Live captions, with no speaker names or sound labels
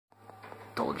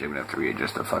Told you I'm gonna have to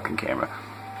readjust the fucking camera.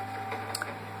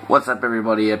 What's up,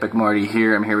 everybody? Epic Marty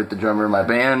here. I'm here with the drummer of my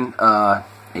band.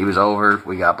 He was over.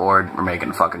 We got bored. We're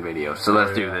making a fucking video. So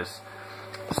let's do this.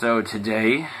 So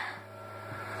today,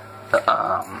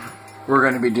 we're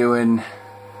gonna be doing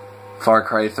Far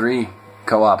Cry 3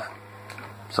 co-op.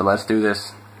 So let's do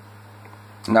this.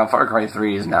 Now, Far Cry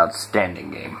 3 is an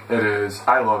outstanding game. It is.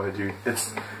 I love it, dude.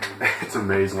 It's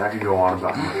amazing. I could go on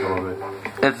about how much I love it.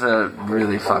 It's a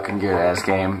really fucking good ass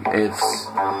game. It's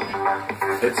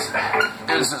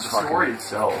the story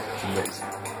itself. It's amazing.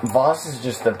 Voss is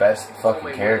just the best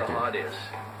fucking character.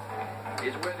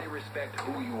 Is where they respect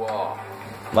who you are.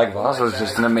 Like, Voss was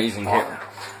just an amazing hit.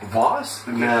 Voss,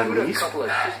 man, he's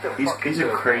a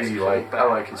crazy, like, I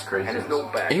like his craziness.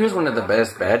 He was one of the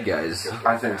best bad guys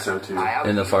I think so, too.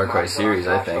 in the Far Cry series,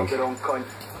 I think.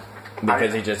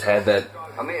 Because he just had that,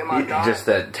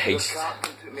 that taste.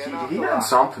 He had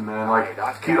something, man. Like,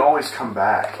 he'd always come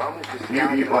back.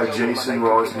 Like, Jason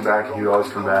would always come back, and he'd always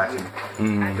come back.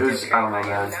 And it was, I don't know,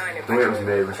 man. The way it was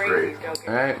made was great.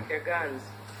 Alright.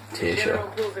 Tisha.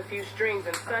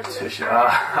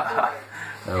 Tisha.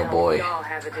 Oh boy.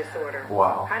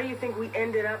 Wow. How do you think we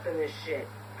ended up in this shit?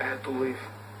 I had to leave.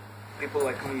 People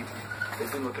like me, they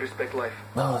do not respect life.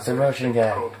 Oh, it's a Russian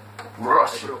guy.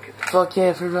 Russian. Fuck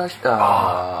yeah, for Russia.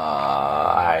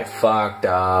 I fucked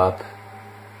up.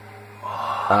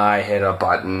 I hit a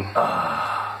button.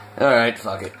 Alright,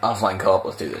 fuck it. Offline co-op,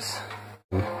 let's do this.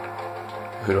 Who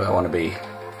do I want to be?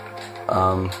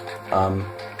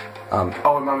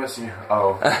 Oh, am I missing you?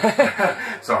 Oh.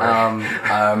 Sorry.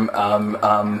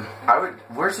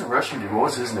 Where's the Russian dude? What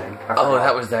was his name? Oh,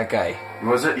 that was that guy.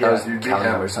 Was it? Yeah, that was dude,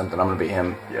 Callum or something. I'm gonna be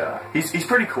him. Yeah. He's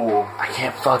pretty cool. I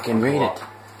can't fucking read it.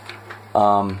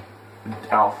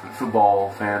 Alfred,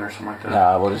 football fan or something like that.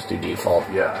 Nah, we'll just do default.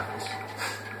 Yeah.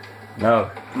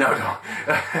 No. No.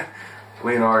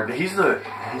 Leonard. He's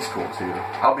cool too.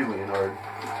 I'll be Leonard.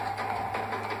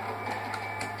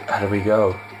 How do we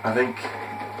go? I think.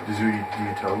 Do you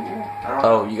toggle? I don't know.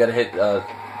 Oh, you gotta hit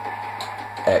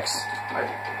X.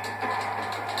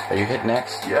 Are you hitting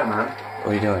X? Yeah, man.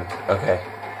 What are you doing? Okay.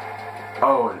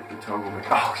 Oh, it toggle me.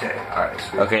 Oh, okay. Alright,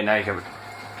 sweet. Okay, now you can.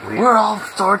 We're all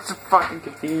sorts of fucking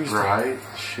confused. Right?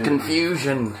 Shit.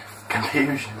 Confusion.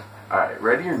 Alright,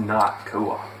 ready or not,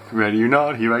 co-op. Ready or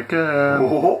not, here I come.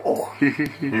 Oh.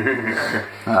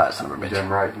 Son of a bitch. Damn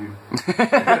right, dude.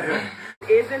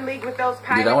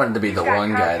 Dude, I wanted to be the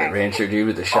one guy, the rancher dude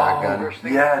with the shotgun.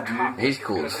 Yeah, dude. He's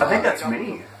cool as I fuck. think that's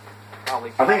me.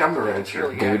 I think I'm the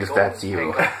rancher. Dude, if that's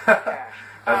you.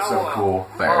 That's so cool.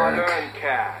 Barrack.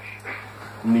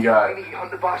 And you got...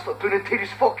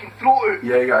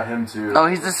 Yeah, you got him too. Oh,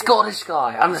 he's the Scottish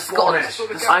guy. I'm the Scottish.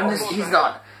 He's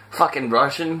not fucking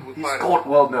Russian. He's Scottish.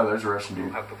 Well, no, there's a Russian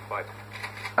dude.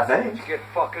 I think. Get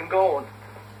fucking going.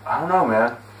 I don't know,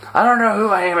 man. I don't know who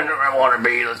I am and who I want to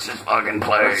be. Let's just fucking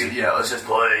play. Let's just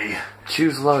play.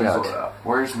 Choose loadout.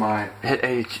 Where's my... Hit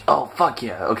H. Oh, fuck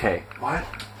yeah. Okay. What?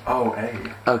 Oh,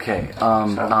 A. Okay.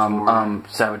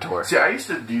 Saboteur. See, I used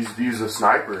to use a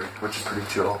sniper, which is pretty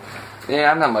chill.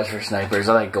 Yeah, I'm not much for snipers.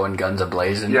 I like going guns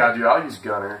a-blazing. Yeah, dude, I'll use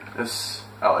gunner.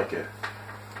 I like it.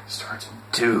 Starts in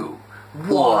 2,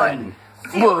 1,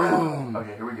 boom.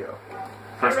 Okay, here we go.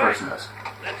 First person this.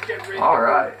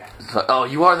 Alright. So, oh,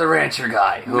 you are the rancher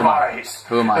guy. Who am I? Nice.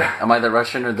 Who am I? Am I the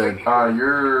Russian or the...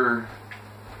 You're...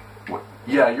 What?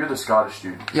 Yeah, you're the Scottish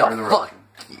dude. Yo, You're the fuck. Russian.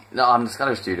 No, I'm the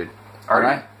Scottish dude. Are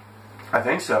Aren't I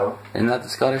think so. Isn't that the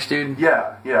Scottish dude?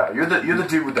 Yeah. You're the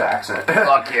dude with the accent.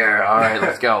 Fuck yeah. Alright,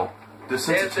 let's go. The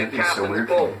sensitivity is so weird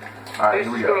to me. Alright,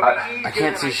 here we go. I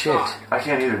can't see shit. I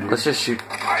can't either, dude. Let's just shoot.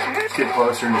 Let's get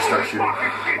closer and just start shooting.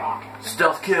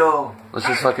 Stealth kill. Let's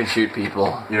just fucking shoot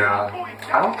people. Yeah.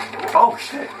 Oh,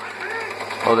 shit.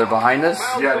 Oh, they're behind us?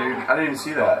 Yeah, dude. I didn't even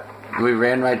see that. We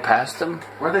ran right past them?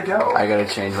 Where'd they go? I gotta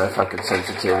change my fucking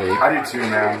sensitivity. I do too,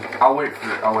 man. I'll wait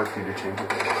for you to change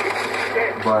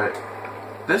it. But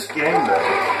this game, though,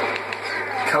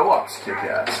 co-op's kick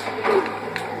ass.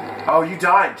 Oh, you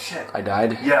died. Shit. I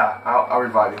died? Yeah, I'll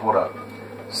revive you. Hold up.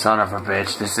 Son of a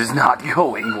bitch, this is not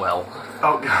going well.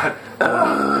 Oh, God.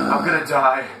 I'm gonna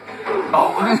die.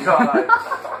 Oh, my God.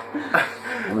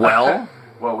 Well?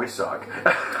 Well, we suck. There's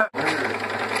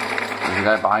a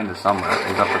guy behind us somewhere.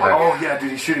 He's up there. Oh, yeah,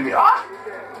 dude, he's shooting me. Ah!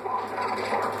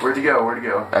 Where'd he go?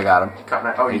 I got him.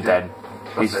 Oh, he's dead.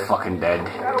 He's fucking dead.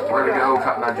 Where'd he go,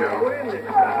 Cotton Eye Joe?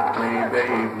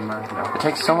 It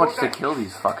takes so much to kill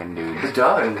these fucking dudes. It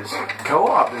does.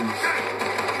 Co-op is...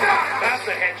 That's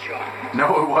a headshot.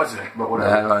 No, it wasn't, but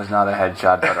whatever. That was not a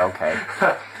headshot, but okay.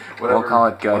 We'll call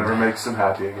it good. Whatever makes them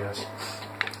happy, I guess.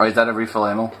 Oh, is that a refill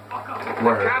ammo?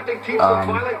 Where? Captain Chief of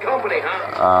Violent Company,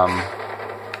 huh?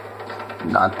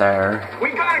 Not there. We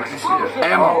got Where'd you see it? explosives!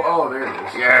 Ammo. Oh, there it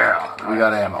is. Yeah, we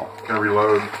got ammo. Gotta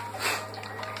reload.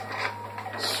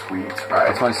 Sweet. Alright.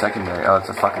 What's my secondary? Oh, it's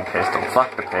a fucking pistol.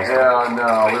 Fuck the pistol. Yeah,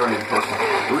 no, we don't need a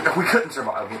pistol. We couldn't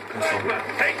survive with a pistol.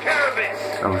 Take care of it!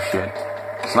 Oh shit.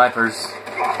 Snipers.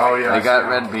 Oh, yeah. I They got see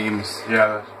red them. beams.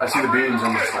 Yeah, I see the beams.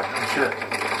 I'm just like, oh, shit.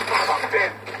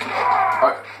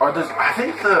 Are those, I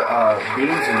think the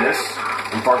beams in this,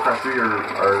 in Far Cry 3,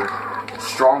 are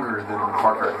stronger than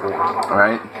Far Cry 4.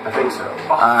 Right? I think so.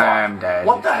 Oh, I'm fuck. dead.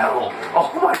 What the hell?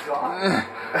 Oh my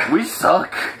god. We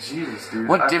suck. Jesus, dude.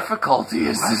 What I- difficulty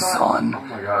is I this thought- on? Oh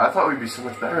my god, I thought we'd be so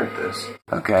much better at this.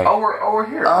 Okay. Oh, we're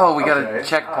here. Oh, we got Okay, a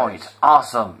checkpoint. nice.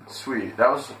 Awesome. Sweet.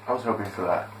 I was hoping for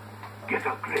that. Get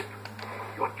a grip.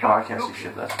 Oh, I can't see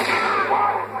shit. That's.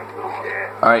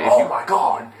 Alright, Oh my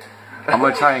god. I'm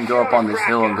gonna try and go up on this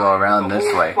hill and go around this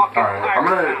way. Alright, I'm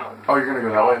gonna. Oh, you're gonna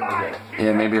go that way? Okay.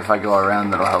 Yeah, maybe if I go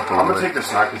around, that'll help a I'm little gonna take bit. the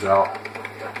snipers out.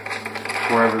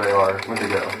 Wherever they are. Where'd they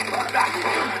go?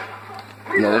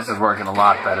 Yeah, this is working a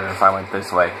lot better if I went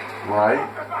this way. Right?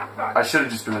 I should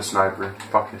have just been a sniper.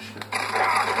 Fuck this shit.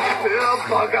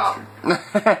 Bug up.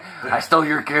 I stole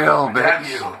your kill, Damn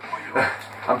bitch. you.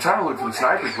 I'm trying to look for the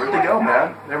snipers. Where'd they go,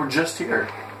 man? They were just here.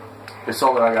 They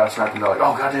saw that I got a sniper and they're like,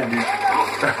 oh, goddamn, dude.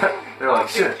 They're like,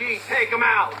 shit. Gee, take him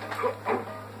out.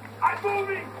 I'm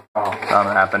moving. Oh.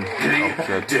 Something happened. Did he? Oh,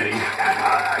 shit. Did he?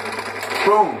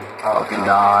 Boom. Oh, Fucking God.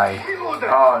 die.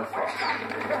 Oh,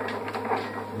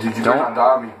 fuck. Dude, you better not die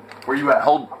on me. Where you at?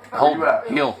 Hold, hold, you at?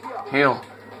 heal, heal,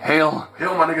 heal,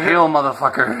 Heal, my nigga. heal,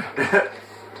 motherfucker.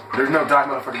 There's no die,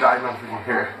 motherfucker, die, motherfucker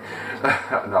here.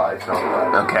 No, it's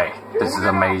not that. Okay, this is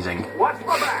amazing. Watch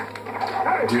my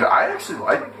back. Dude, I actually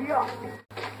like.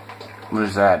 What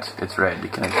is that? It's red.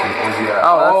 Can I see? Where's he at?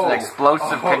 Oh, that's an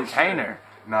explosive Oh, container.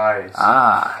 shit. Nice.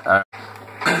 Ah,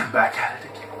 Back at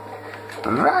it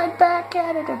again. right back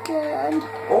at it again.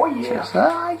 Oh, yeah. Just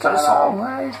like that a song?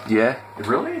 always. Yeah,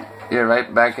 Really? yeah,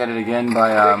 right back at it again by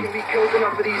Can we killed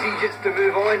enough of these Egypts to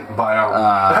move on?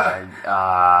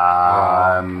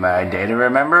 By Data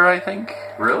Remember, I think.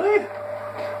 Really?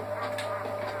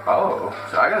 Oh,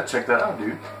 so I gotta check that out,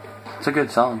 dude. It's a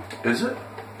good song. Is it?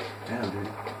 Damn, dude.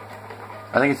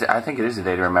 I think it is a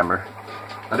Data Remember.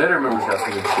 I didn't remember if that's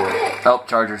some good shit. Oh,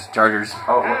 Chargers.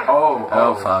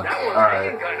 Oh, Fuck.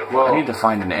 Alright. Well, I need to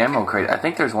find an ammo crate. I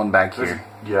think there's one back here.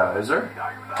 yeah, is there?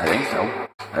 I think so.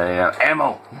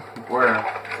 Ammo. Where?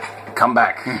 Come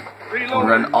back.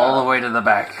 Run all the way to the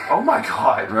back. Oh my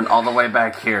god. Run all the way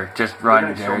back here. Just You're run,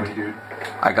 gonna kill me, Jared. dude.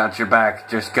 I got your back.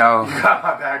 Just go. You got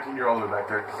my back and you're all the way back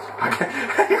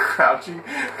there. You're crouching.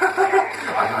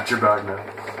 I got your back, man.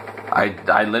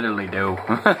 I literally do.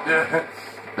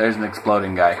 There's an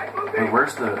exploding guy. Hey,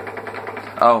 where's the...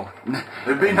 Oh,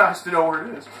 It'd be nice to know where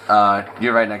it is.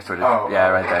 you're right next to it. Oh. Yeah,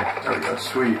 right there. There we go.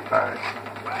 Sweet. Alright.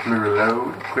 Let me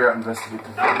reload. Clear out, investigate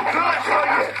the...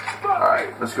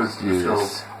 Alright, let's go. do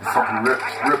this. Fucking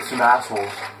rip some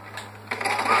assholes.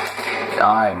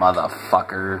 Die,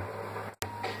 motherfucker.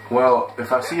 Well,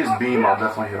 if I see his beam, I'll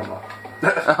definitely hit him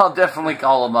up. I'll definitely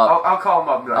call him up. I'll call him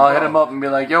up. And be like, I'll hit him up and be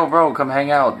like, yo, bro, come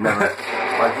hang out. Never.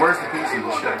 Like, where's the piece of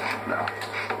this shit? No.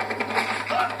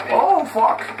 Oh,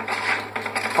 fuck.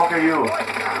 Fuck are you?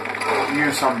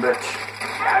 You some bitch.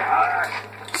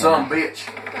 Some bitch.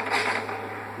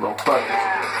 Little fuck.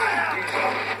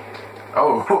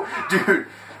 Oh, dude.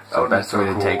 It's the best way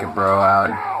to take a bro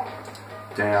out.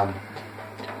 Damn.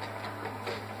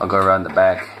 I'll go around the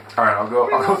back. Alright, I'll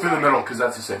go through the middle, because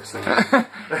that's the safest thing.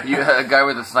 You had a guy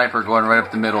with a sniper going right up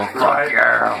the middle. Fuck Right.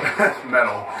 yeah.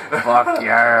 Metal. Fuck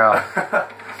yeah.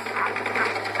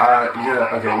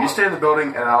 Okay, you stay in the building,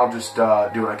 and I'll just do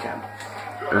what I can.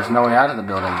 There's no way out of the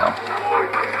building, though.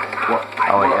 What?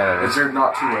 Oh, wait, yeah, there Is is. there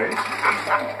not two ways?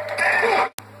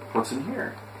 What's in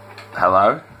here?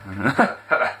 Hello?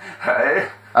 Hey.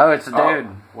 Oh, it's a Oh, dude.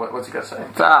 what's he got to say?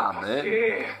 Ah, man.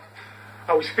 Yeah.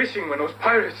 I was fishing when those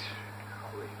pirates...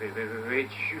 Wait,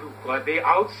 you got the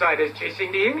outsiders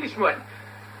chasing the Englishman.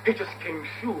 He just came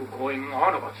through going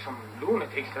on about some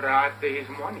lunatics that are after his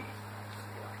money.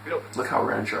 Look how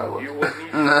rancher I look. You will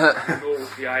need to know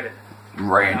the island. I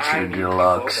Rancher need people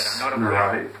Deluxe. that are not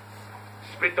afraid. Right.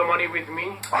 Split the money with me,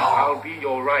 and Oh. I'll be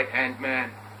your right-hand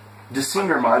man. This scene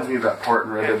reminds me of that part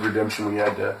in Red Dead Redemption when you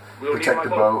had to protect the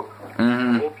boat.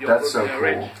 Hope you're That's good so and cool.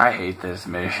 rich. I hate this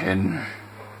mission.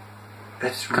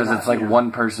 It's Because it's like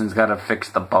one person's got to fix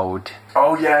the boat.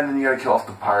 Oh yeah, and then you gotta kill off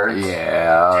the pirates.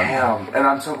 Yeah. Damn. And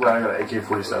I'm so glad I got an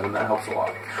AK-47. That helps a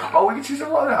lot. Oh, we can choose our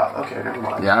loadout. Okay, never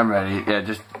mind. Yeah, I'm ready. Yeah,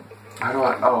 just How do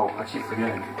I? Oh, I keep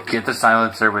forgetting. get the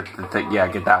silencer with the thing. Yeah,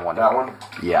 get that one. That one.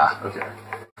 Yeah. Okay.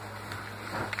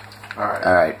 Alright.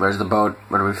 Alright, where's the boat?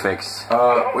 What do we fix?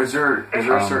 Is there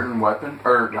a certain weapon?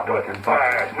 Or, not weapon,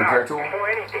 repair tool?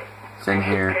 It's in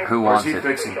here. Who Or is wants he it?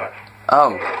 fixing it?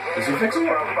 Oh, Is he fixing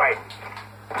it?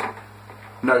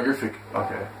 No, you're fixing.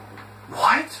 Okay.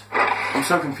 What? I'm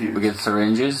so confused. we get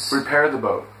syringes? Repair the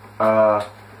boat. Where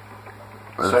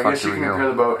the So I fuck guess do you we can go? repair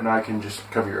the boat and I can just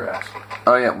cover your ass.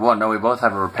 Oh yeah, well no, we both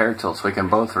have a repair tool, so we can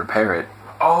both repair it.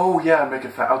 Oh yeah, make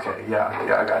it fat. Okay, yeah,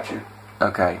 I got you.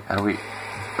 Okay, how do we...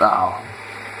 Oh.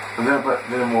 And then, but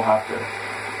then we'll have to.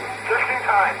 Just in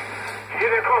time. Here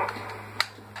they come.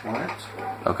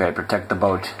 What? Okay, protect the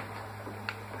boat.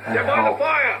 They're by the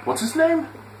fire. What's his name?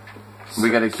 We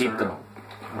gotta keep the...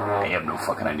 I don't I know. have no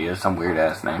fucking idea, some weird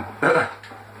ass name.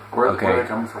 Where Okay. are they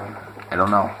coming from? I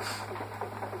don't know.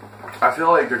 I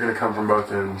feel like they're gonna come from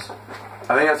both ends.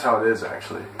 I think that's how it is,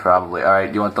 actually. Probably.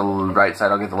 Alright, you want the right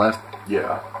side, I'll get the left?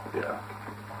 Yeah.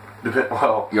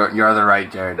 Well, You're on the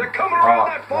right, Jared. They're coming around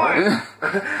that fire.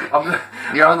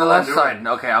 You're on the left do it. side.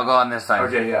 Okay, I'll go on this side.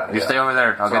 Okay, yeah. You stay over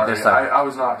there, I'll get this Sorry, side. I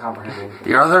was not comprehending.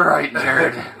 You're on the right,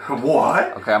 Jared.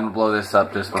 What? Okay, I'm gonna blow this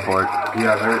up just before...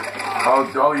 Yeah, they're.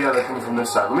 Oh yeah, they're coming from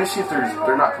this side. Let me see if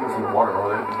they're not coming from the water, are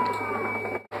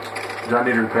they? Do I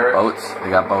need to repair it? Boats? They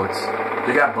got boats.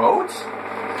 They got boats?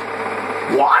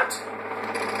 What?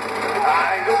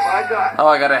 Oh,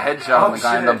 I got a headshot on the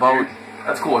guy in the shit, boat. dude.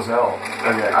 That's cool as hell.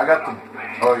 Okay, I got the.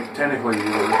 Oh, technically you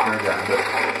were the repair guy, but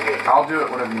I'll do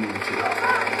it whenever you need me to.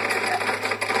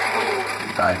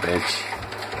 Die, bitch.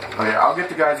 Okay, I'll get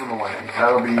the guys on the land.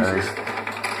 That'll be easier.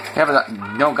 Yeah, but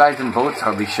no guys in boats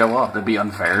hardly show up. That'd be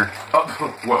unfair.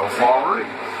 Oh, well, sorry.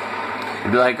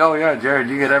 You'd be like, oh yeah, Jared,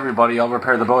 you get everybody. I'll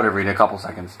repair the boat every couple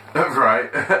seconds.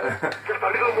 Right. Just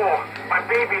a little more. My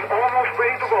baby's almost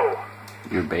ready to go.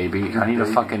 Your baby. I need a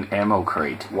fucking ammo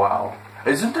crate. Wow.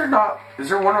 Is there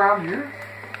one around here?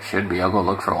 Should be. I'll go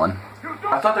look for one.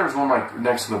 I thought there was one like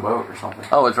next to the boat or something.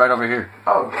 Oh, it's right over here.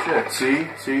 Oh shit!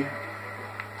 See?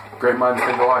 Great minds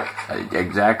think alike.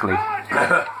 Exactly.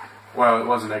 Well, it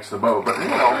wasn't next to the boat, but you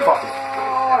know, fuck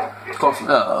it. It's close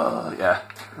enough. Yeah.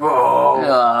 Whoa.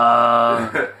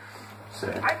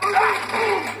 Sick.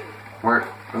 Where?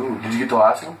 Ooh, did you get the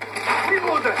last one?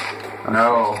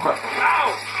 No.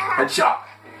 Headshot.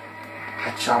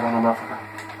 Headshot on a motherfucker.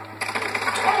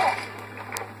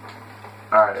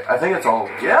 Alright, I think it's all.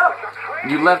 Yep.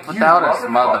 You left without us,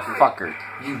 motherfucker.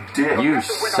 You did. You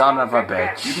son of a You can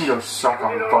bitch. go suck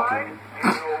on fucking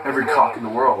every cock in the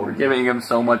world. Giving him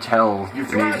so much hell. You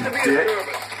fucking dick.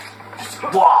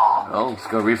 Wow. Oh, let's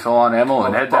go refill on ammo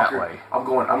and head that way. I'm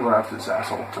going after this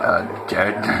asshole.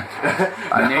 Jared,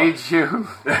 I need you.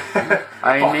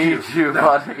 I Fuck need you,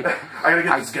 buddy. I gotta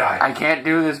get this guy. I can't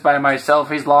do this by myself.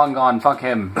 He's long gone. Fuck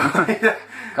him.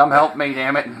 Come help me,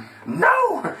 damn it.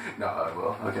 No! No, I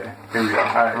will. Okay. Here we go.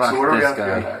 Alright, so where do we have to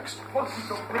go next?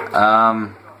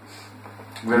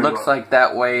 Looks like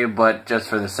that way, but just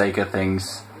for the sake of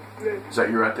things. Is that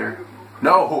you right there?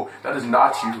 No! That is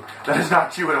not you. That is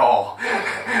not you at all.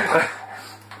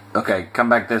 Okay, come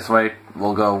back this way.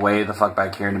 We'll go way the fuck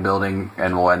back here in the building,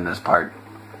 and we'll end this part.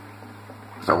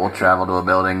 So we'll travel to a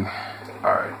building.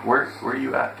 Alright, where are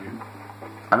you at, dude?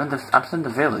 I'm in the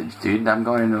village, dude. I'm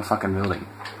going into a fucking building.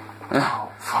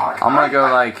 Oh, fuck. I'm gonna go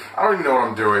like... I don't even know what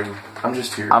I'm doing. I'm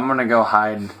just here. I'm gonna go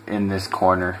hide in this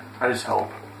corner. I just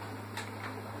help.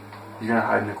 You're gonna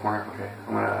hide in the corner? Okay.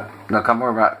 I'm gonna... No,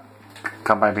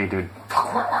 come by me, dude.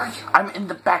 Fuck, where are you? I'm in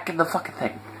the back of the fucking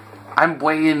thing. I'm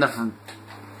way in the...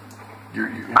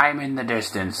 I'm in the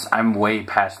distance. I'm way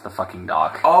past the fucking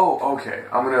dock. Oh, okay.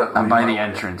 I'm by the way.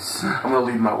 entrance. I'm gonna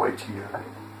lead my way to you.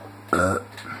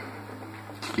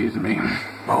 Excuse me.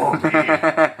 Oh,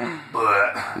 yeah.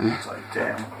 But it's like,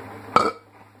 damn.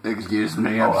 Excuse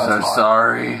me, I'm that's so hot.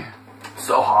 sorry.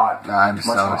 So hot. I'm Much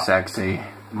so hot. sexy.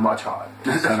 Much hot.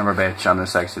 Son of a bitch on the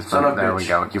sexist. Son of a There bitch. we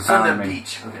go. You Son found of me.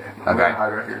 beach. Okay. I'm Okay. gonna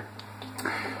hide right here.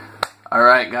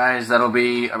 Alright, guys, that'll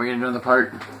be... Are we gonna do another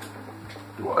part?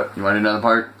 Do what? You want to do another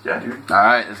part? Yeah, dude.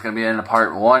 Alright, it's gonna be in a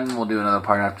part 1. We'll do another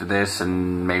part after this,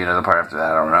 and maybe another part after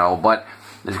that. I don't know. But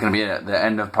this is gonna be the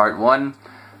end of part 1.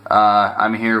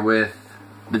 I'm here with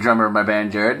the drummer of my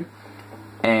band, Jared.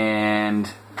 And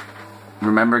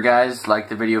remember, guys, like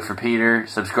the video for Peter.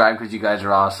 Subscribe because you guys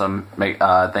are awesome.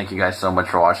 Thank you guys so much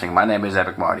for watching. My name is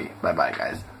Epic Marty. Bye-bye,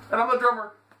 guys. And I'm the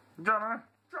drummer. Drummer.